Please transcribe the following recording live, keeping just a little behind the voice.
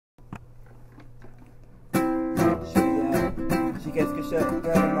She gets good certain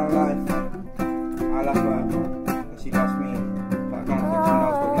girl in my life. I love her, and she loves me, but I don't think she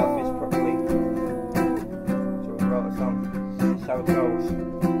knows what love is properly. So we wrote a song, so it goes.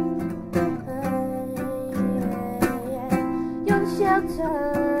 You're the shelter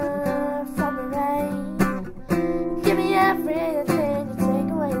from the rain. Give me everything to take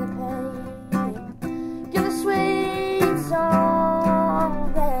away the pain. You're the sweet song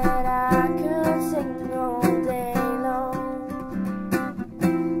that I could sing all day long.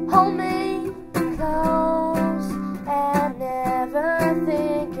 Hold me close and never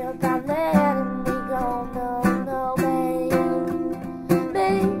think about letting me go. No, no, babe,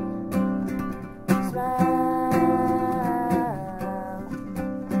 babe, smile.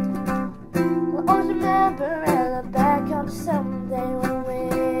 I'll always remember and look back on someday when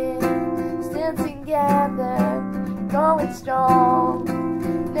we're still together, going strong,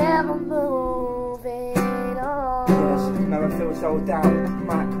 never moving on. Yes, now I feel so down.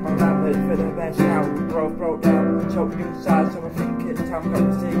 Might come around for the best now. Growth broke down, choked inside, so I think it's time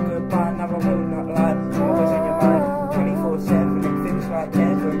to say goodbye. Now I will not lie, always on your mind, 24/7, and things like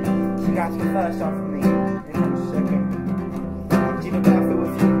heaven. She got the first off of me, and I'm second. Do you know that I feel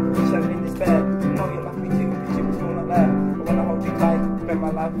with you? You're so in despair. You know you love me too, but you was all not there. I wanna hold you tight, spend my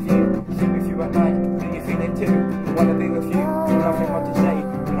life with you, sleep with you at night. Do you feel it too? I wanna be with you, nothing more to say.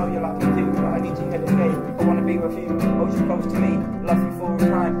 You know you love me too, but I need you here today. I wanna be with you, hold you close to me, love you for all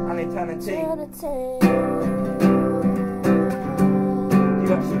time and eternity. You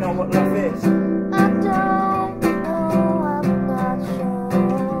actually know what love is? I don't know, I'm not sure.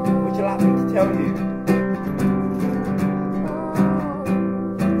 Would you like me to tell you?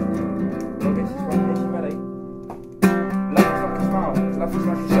 Well, this is right here, you ready? Love is like a smile, love is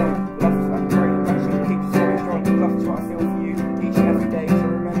like a song, love is like a great emotion, keeps you so strong. Love is what I feel for you each and every day. So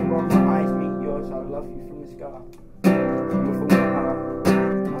remember when my eyes meet yours, I love you from the sky. With all my heart.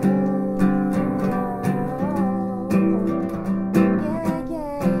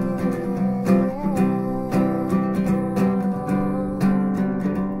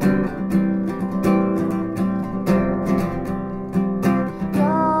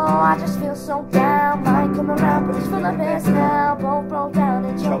 I just feel so down, might come around, but it's for the best now. Both broke down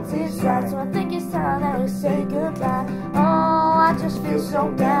and choked inside, so I think it's time that we say goodbye. Oh, I just feel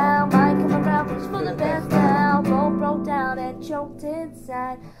so down, might come around, but it's for the best now. Both broke down and choked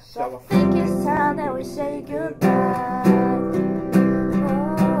inside, so I think it's time that we say goodbye.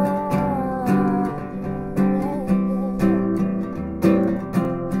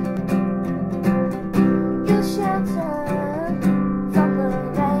 You're shelter.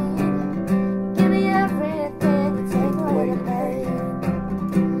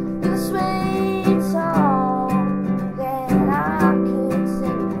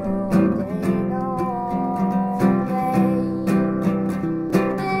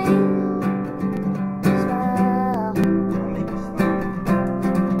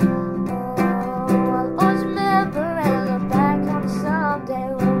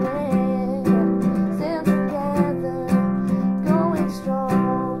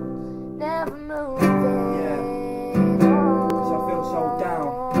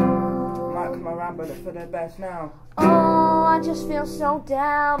 But it's for the best now. Oh, I just feel so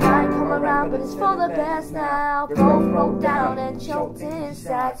down. Might come around, but it's for the best now. Both broke down and choked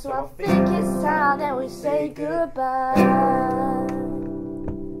inside, so I think it's time that we say goodbye.